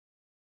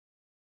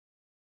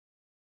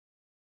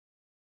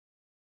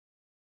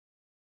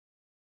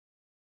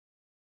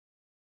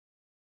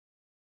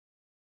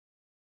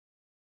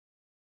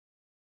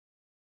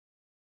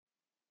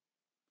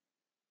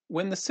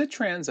When the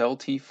SITRANS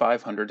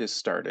LT500 is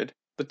started,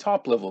 the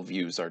top-level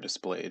views are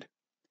displayed.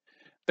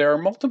 There are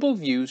multiple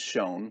views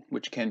shown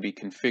which can be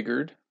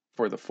configured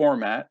for the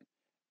format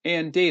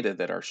and data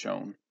that are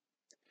shown.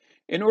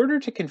 In order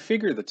to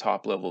configure the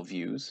top-level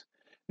views,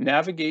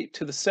 navigate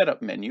to the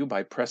Setup menu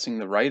by pressing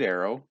the right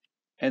arrow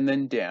and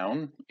then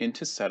down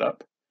into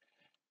Setup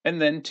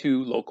and then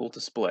to Local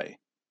Display.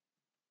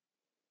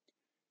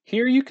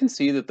 Here you can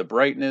see that the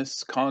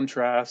brightness,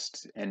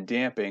 contrast, and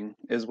damping,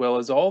 as well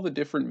as all the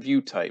different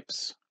view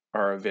types,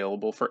 are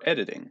available for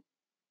editing.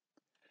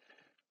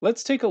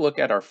 Let's take a look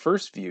at our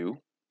first view,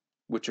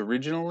 which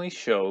originally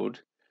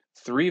showed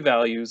 3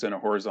 values and a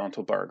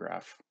horizontal bar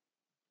graph.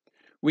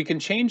 We can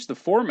change the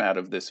format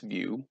of this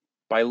view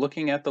by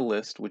looking at the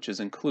list which is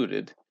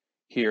included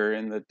here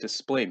in the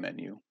Display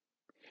menu.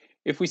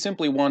 If we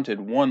simply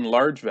wanted one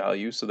large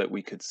value so that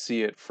we could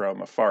see it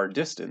from a far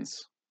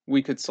distance,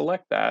 we could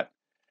select that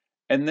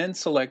and then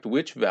select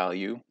which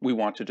value we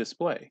want to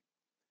display.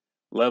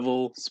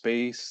 Level,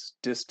 space,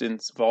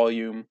 distance,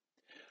 volume.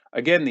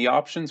 Again, the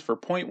options for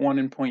point 1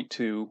 and point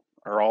 2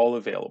 are all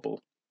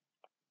available.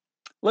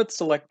 Let's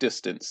select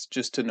distance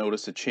just to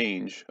notice a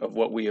change of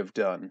what we have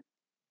done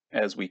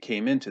as we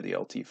came into the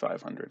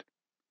LT500.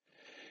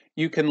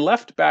 You can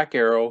left back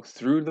arrow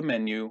through the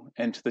menu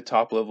and to the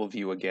top level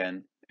view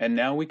again, and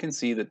now we can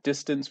see that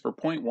distance for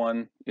point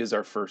 1 is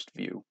our first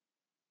view.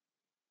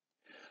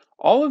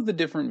 All of the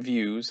different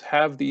views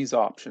have these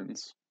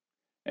options,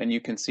 and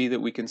you can see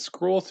that we can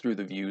scroll through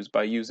the views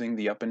by using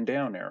the up and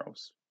down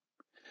arrows.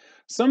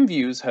 Some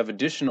views have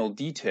additional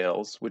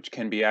details which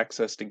can be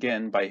accessed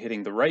again by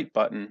hitting the right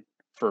button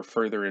for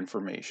further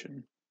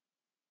information.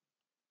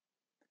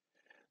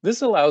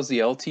 This allows the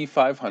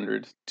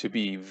LT500 to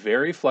be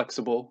very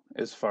flexible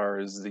as far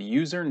as the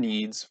user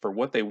needs for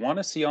what they want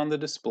to see on the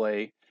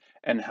display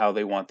and how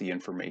they want the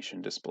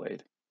information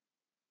displayed.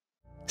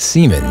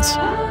 Siemens,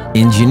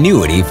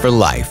 ingenuity for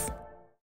life.